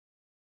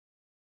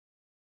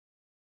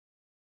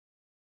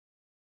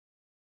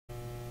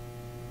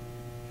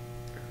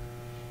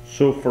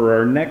So for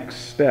our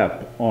next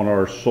step on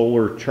our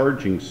solar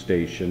charging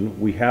station,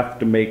 we have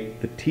to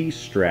make the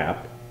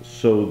T-strap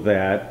so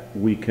that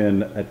we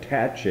can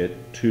attach it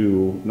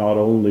to not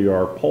only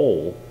our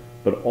pole,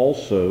 but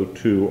also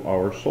to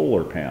our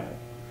solar panel.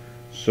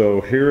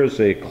 So here is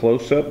a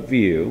close-up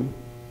view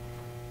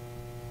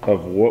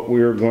of what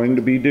we are going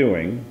to be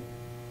doing.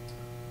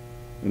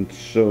 And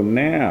so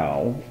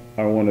now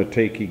I want to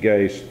take you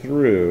guys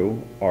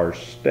through our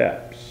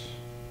steps.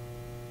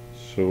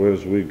 So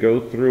as we go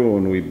through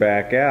and we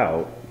back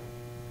out,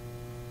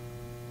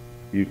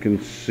 you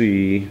can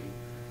see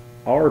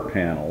our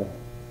panel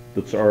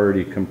that's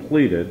already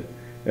completed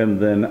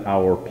and then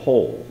our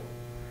pole.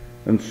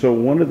 And so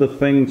one of the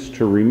things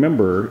to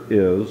remember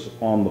is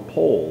on the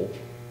pole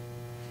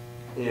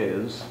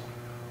is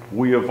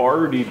we have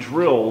already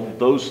drilled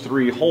those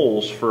 3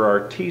 holes for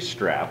our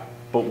T-strap,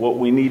 but what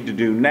we need to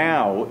do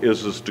now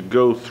is to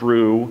go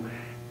through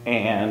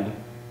and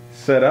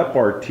set up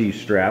our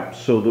T-strap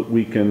so that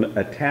we can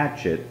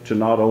attach it to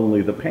not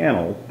only the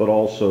panel but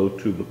also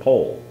to the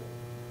pole.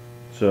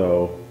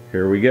 So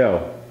here we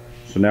go.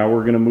 So now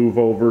we're going to move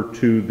over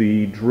to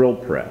the drill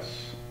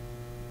press.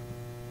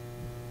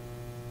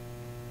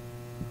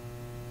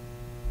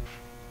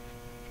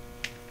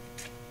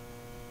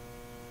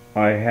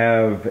 I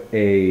have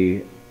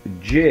a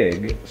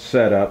jig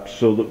set up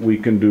so that we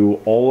can do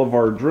all of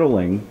our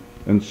drilling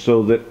and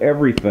so that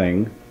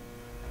everything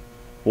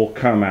will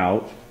come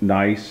out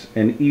nice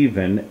and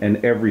even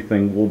and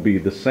everything will be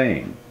the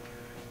same.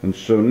 And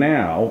so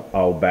now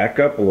I'll back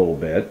up a little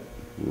bit,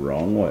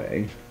 wrong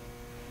way.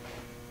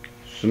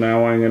 So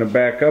now I'm going to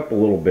back up a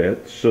little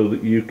bit so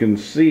that you can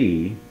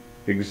see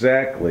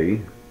exactly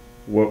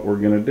what we're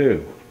going to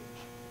do.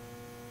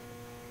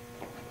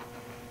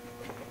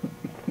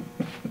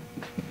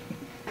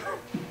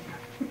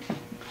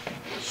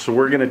 So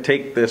we're going to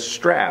take this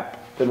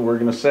strap and we're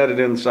going to set it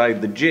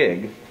inside the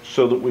jig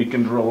so that we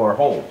can drill our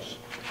holes.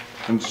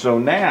 And so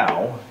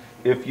now,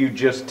 if you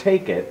just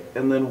take it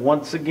and then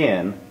once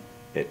again,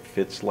 it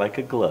fits like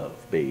a glove,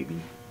 baby.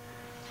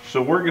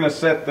 So we're going to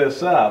set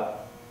this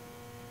up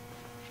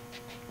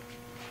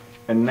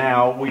and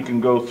now we can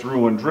go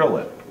through and drill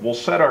it. We'll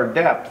set our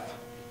depth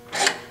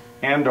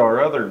and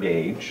our other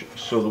gauge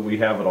so that we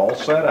have it all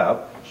set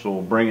up. So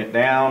we'll bring it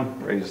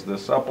down, raise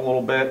this up a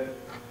little bit,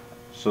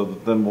 so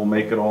that then we'll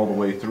make it all the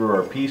way through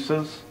our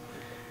pieces.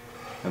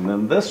 And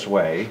then this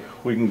way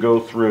we can go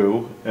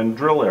through and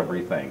drill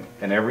everything.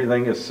 And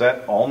everything is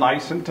set all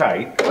nice and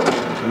tight.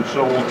 And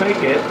so we'll take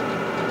it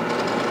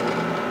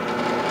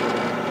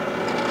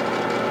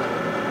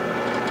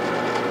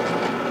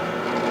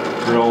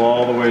drill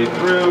all the way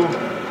through,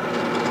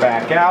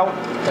 back out,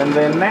 and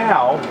then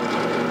now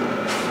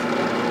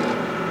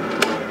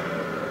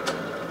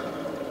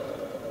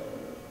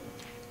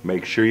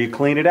make sure you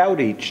clean it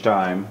out each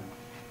time.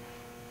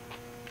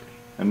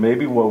 And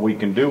maybe what we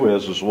can do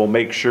is we'll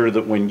make sure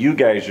that when you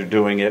guys are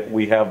doing it,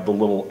 we have the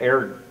little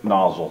air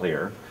nozzle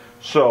here.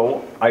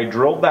 So I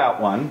drilled that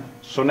one.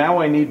 So now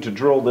I need to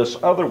drill this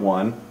other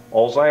one.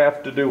 All I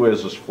have to do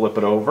is flip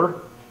it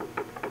over,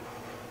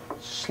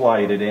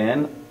 slide it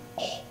in.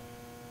 Oh,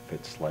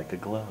 fits like a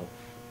glove.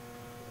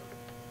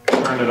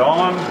 Turn it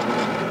on.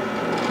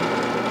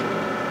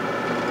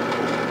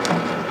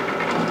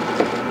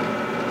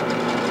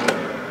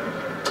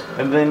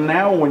 And then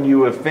now when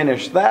you have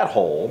finished that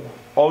hole,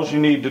 all you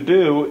need to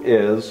do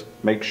is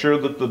make sure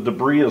that the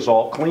debris is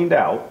all cleaned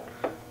out.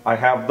 I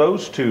have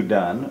those 2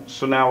 done,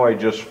 so now I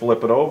just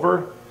flip it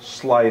over,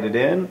 slide it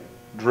in,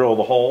 drill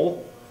the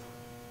hole,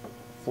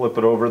 flip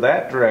it over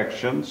that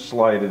direction,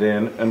 slide it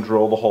in, and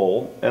drill the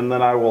hole, and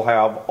then I will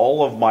have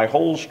all of my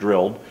holes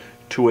drilled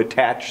to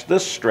attach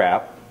this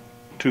strap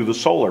to the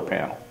solar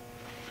panel.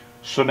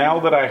 So now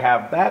that I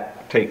have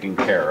that taken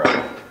care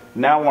of,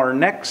 now our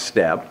next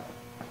step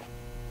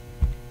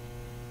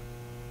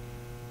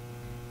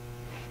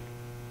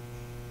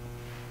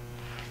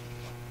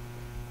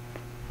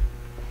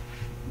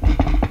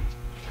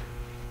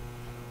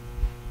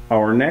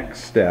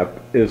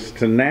is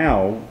to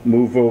now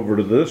move over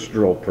to this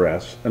drill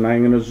press, and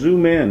I'm going to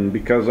zoom in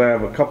because I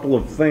have a couple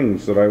of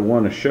things that I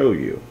want to show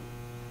you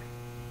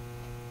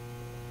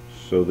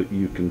so that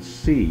you can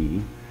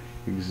see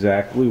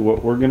exactly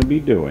what we're going to be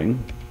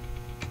doing.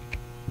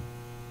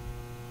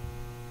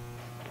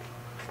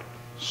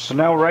 So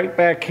now right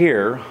back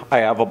here I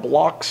have a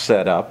block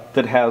set up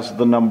that has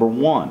the number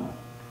 1.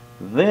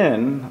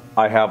 Then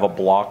I have a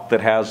block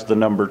that has the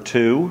number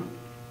 2.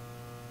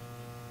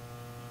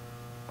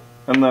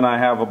 And then I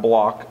have a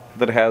block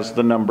that has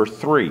the number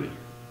 3.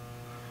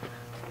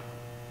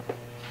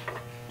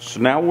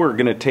 So now we're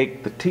going to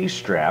take the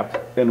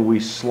T-strap and we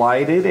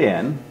slide it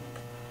in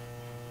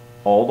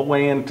all the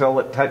way until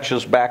it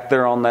touches back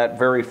there on that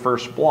very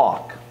first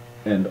block.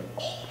 And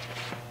oh,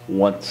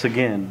 once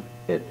again,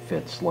 it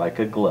fits like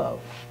a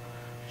glove.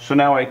 So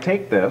now I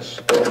take this,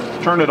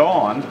 turn it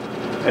on,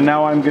 and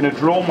now I'm going to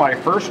drill my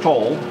first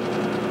hole.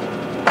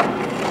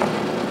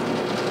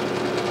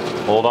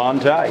 Hold on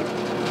tight.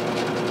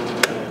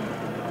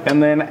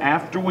 And then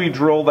after we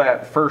drill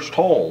that first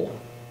hole,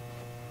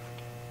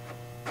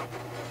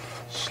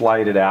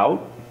 slide it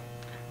out,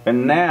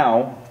 and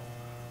now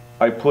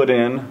I put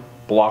in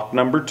block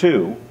number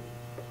 2,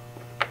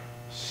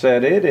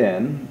 set it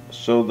in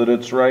so that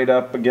it's right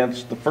up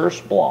against the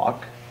first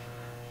block,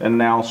 and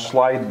now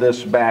slide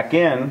this back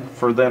in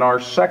for then our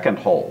second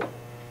hole.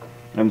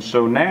 And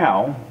so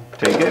now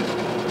take it,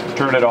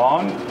 turn it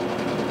on,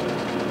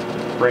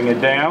 bring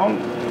it down,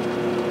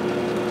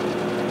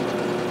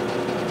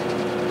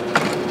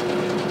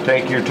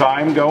 take your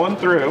time going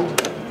through,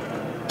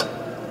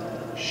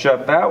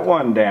 shut that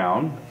one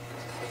down.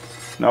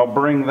 Now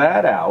bring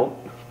that out,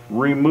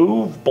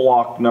 remove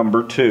block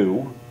number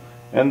 2,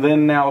 and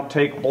then now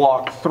take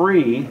block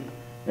 3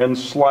 and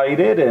slide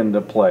it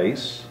into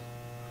place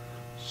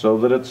so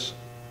that it's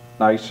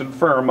nice and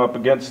firm up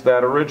against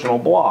that original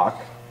block.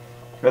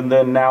 And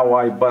then now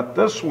I butt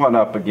this one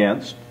up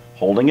against,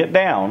 holding it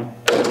down,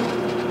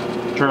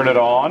 turn it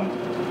on,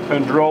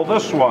 and drill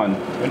this one.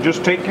 And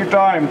just take your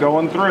time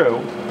going through.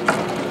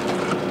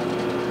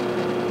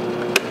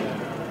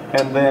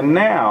 And then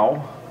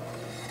now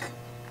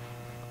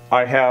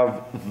I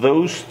have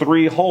those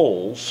 3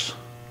 holes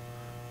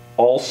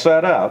all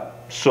set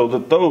up so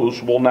that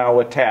those will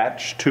now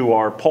attach to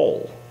our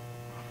pole.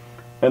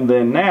 And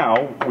then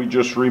now we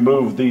just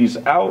remove these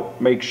out,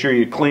 make sure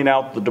you clean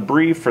out the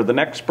debris for the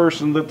next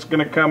person that's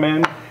going to come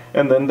in,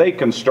 and then they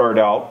can start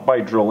out by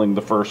drilling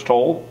the first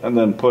hole and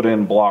then put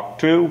in block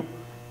 2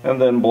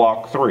 and then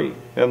block 3,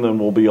 and then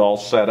we'll be all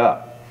set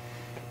up.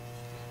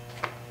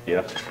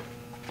 Yeah.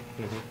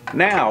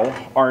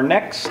 Now our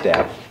next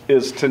step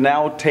is to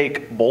now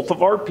take both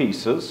of our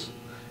pieces,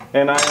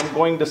 and I am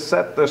going to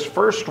set this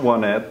first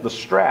one at the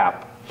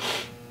strap,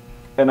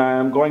 and I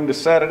am going to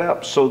set it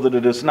up so that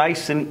it is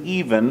nice and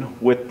even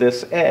with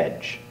this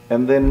edge.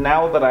 And then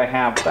now that I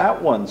have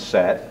that one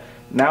set,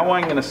 now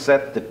I'm going to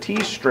set the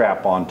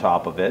T-strap on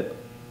top of it,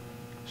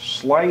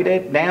 slide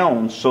it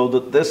down so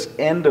that this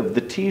end of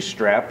the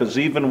T-strap is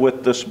even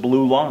with this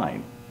blue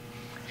line.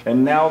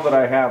 And now that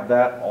I have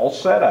that all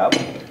set up,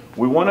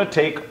 we want to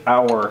take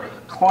our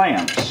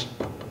clamps,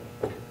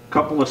 a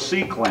couple of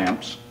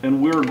C-clamps,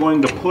 and we're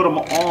going to put them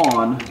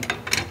on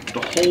to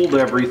hold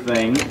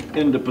everything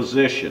into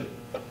position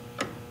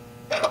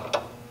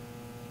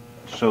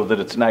so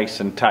that it's nice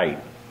and tight.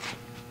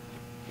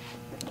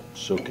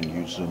 So can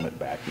you zoom it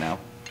back now?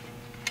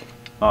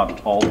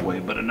 Not all the way,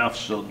 but enough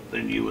so that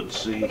then you would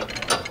see.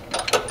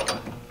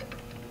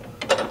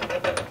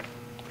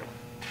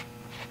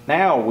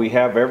 Now we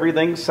have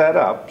everything set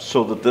up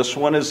so that this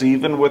one is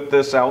even with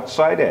this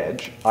outside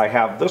edge. I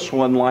have this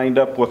one lined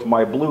up with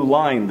my blue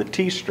line, the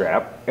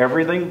T-strap,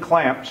 everything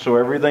clamped so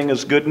everything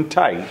is good and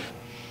tight.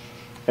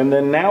 And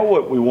then now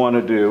what we want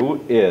to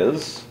do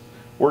is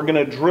we're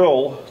going to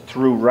drill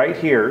through right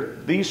here,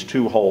 these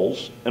 2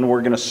 holes, and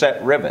we're going to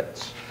set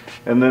rivets.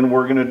 And then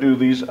we're going to do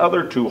these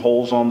other 2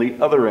 holes on the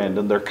other end,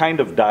 and they're kind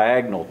of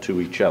diagonal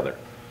to each other.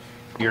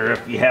 Here,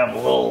 if you have a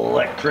little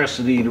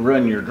electricity to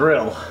run your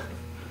drill.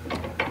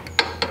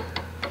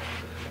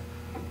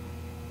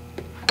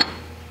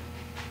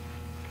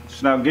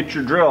 So now get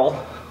your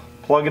drill,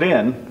 plug it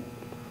in,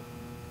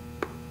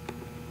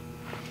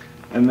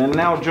 and then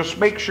now just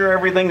make sure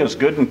everything is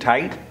good and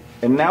tight.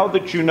 And now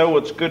that you know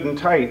it's good and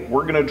tight,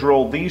 we're going to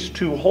drill these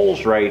 2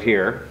 holes right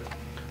here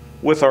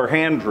with our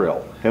hand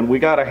drill. And we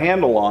got a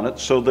handle on it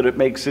so that it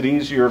makes it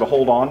easier to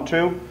hold on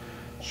to.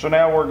 So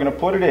now we're going to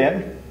put it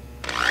in.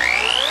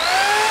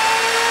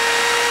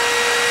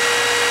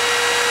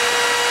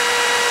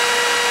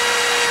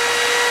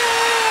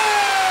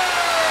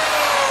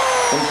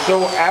 And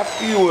so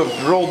after you have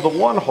drilled the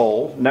one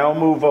hole, now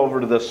move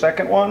over to the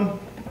second one.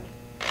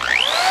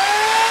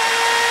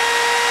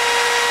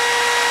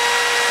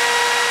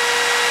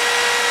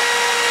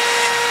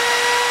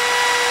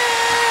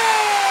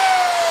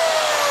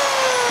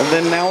 And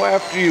then now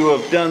after you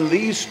have done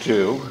these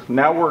 2,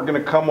 now we're going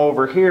to come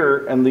over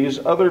here and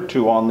these other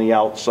 2 on the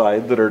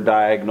outside that are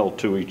diagonal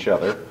to each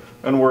other,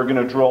 and we're going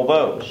to drill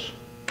those.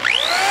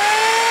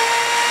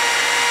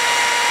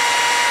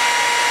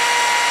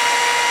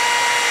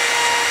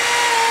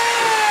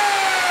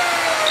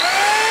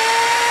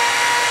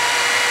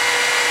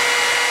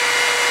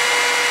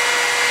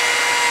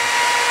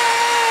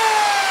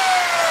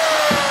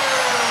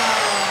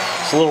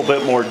 It's a little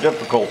bit more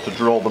difficult to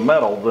drill the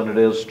metal than it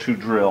is to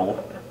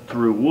drill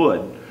through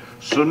wood.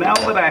 So now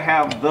that I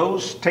have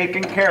those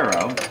taken care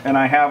of and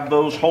I have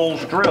those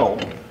holes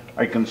drilled,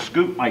 I can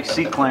scoop my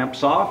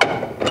C-clamps off.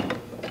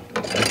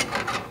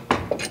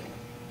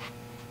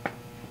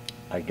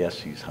 I guess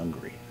he's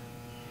hungry.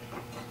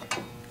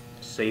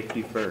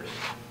 Safety first.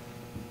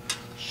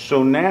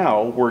 So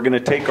now we're going to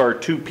take our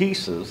 2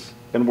 pieces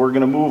and we're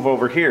going to move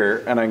over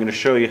here, and I'm going to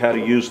show you how to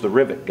use the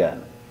rivet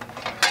gun.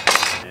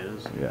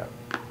 Yeah.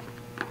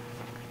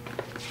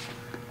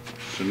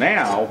 So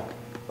now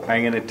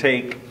I'm going to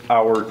take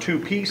our 2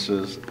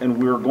 pieces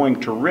and we're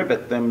going to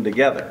rivet them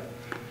together.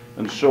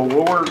 And so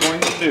what we're going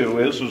to do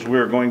is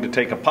we're going to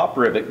take a pop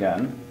rivet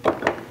gun,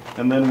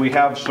 and then we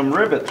have some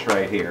rivets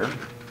right here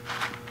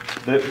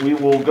that we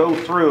will go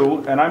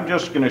through, and I'm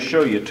just going to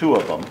show you 2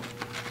 of them.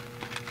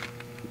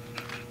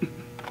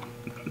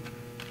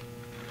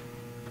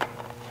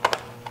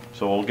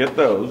 So we'll get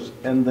those.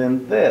 And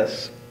then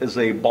this is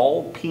a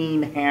ball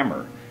peen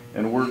hammer.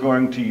 And we're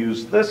going to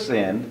use this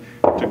end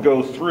to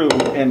go through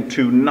and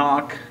to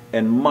knock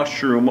and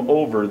mushroom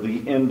over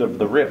the end of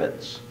the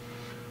rivets.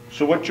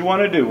 So what you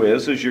want to do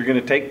is you're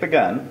going to take the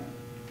gun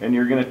and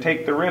you're going to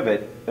take the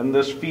rivet, and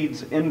this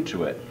feeds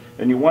into it.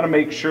 And you want to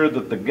make sure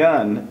that the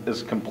gun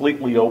is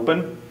completely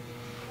open.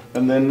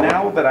 And then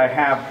now that I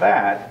have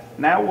that,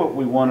 now what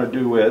we want to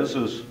do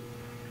is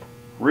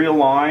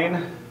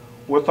realign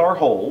with our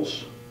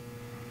holes,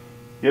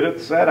 get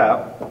it set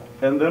up,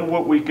 and then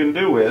what we can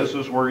do is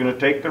we're going to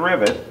take the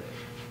rivet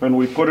and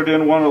we put it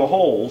in one of the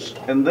holes,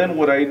 and then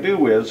what I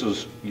do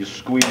is you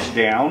squeeze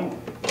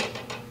down,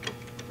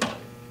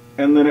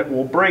 and then it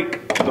will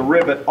break the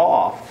rivet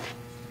off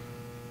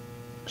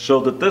so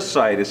that this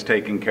side is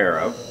taken care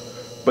of.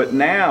 But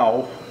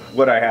now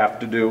what I have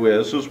to do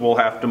is we'll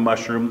have to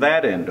mushroom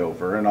that end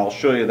over, and I'll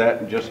show you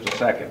that in just a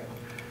second.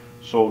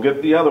 So we'll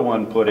get the other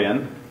one put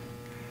in,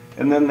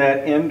 and then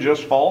that end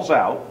just falls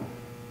out.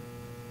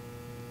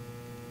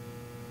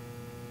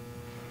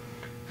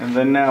 And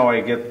then now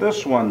I get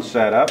this one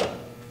set up,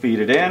 feed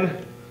it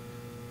in,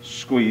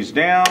 squeeze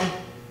down,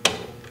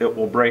 it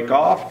will break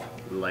off.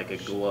 Like a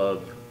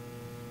glove.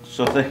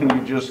 So then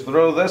you just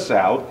throw this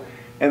out,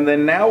 and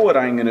then now what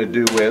I'm going to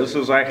do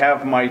is I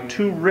have my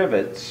two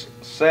rivets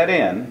set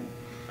in,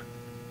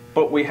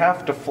 but we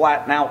have to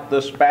flatten out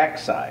this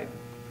backside.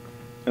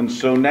 And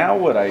so now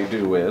what I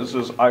do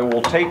is I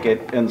will take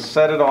it and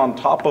set it on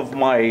top of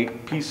my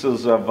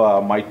pieces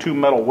of my two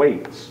metal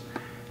weights.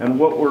 And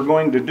what we're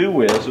going to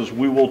do is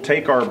we will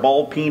take our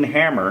ball peen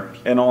hammer,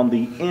 and on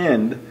the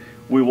end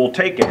we will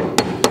take it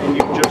and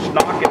you just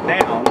knock it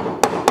down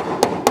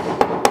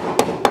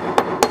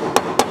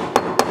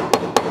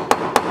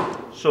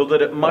so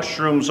that it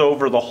mushrooms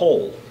over the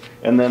hole.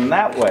 And then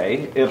that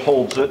way it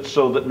holds it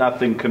so that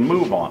nothing can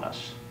move on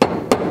us.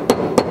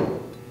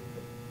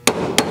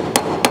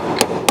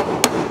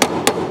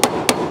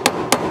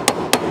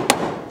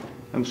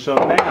 And so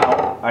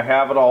now I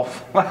have it all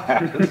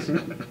flat.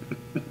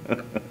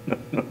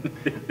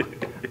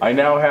 I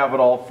now have it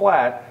all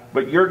flat,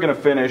 but you're going to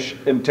finish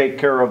and take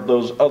care of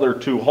those other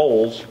two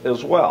holes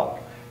as well.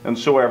 And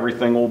so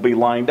everything will be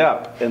lined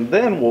up. And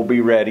then we'll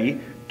be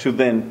ready to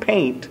then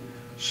paint,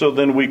 so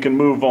then we can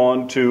move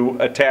on to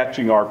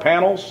attaching our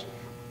panels,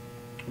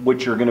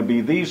 which are going to be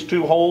these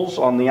two holes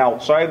on the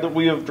outside that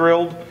we have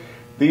drilled.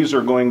 These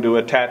are going to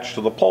attach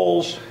to the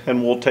poles,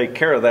 and we'll take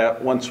care of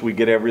that once we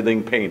get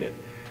everything painted.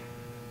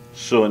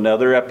 So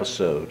another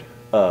episode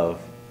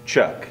of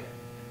Chuck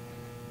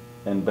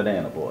and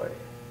Banana Boy.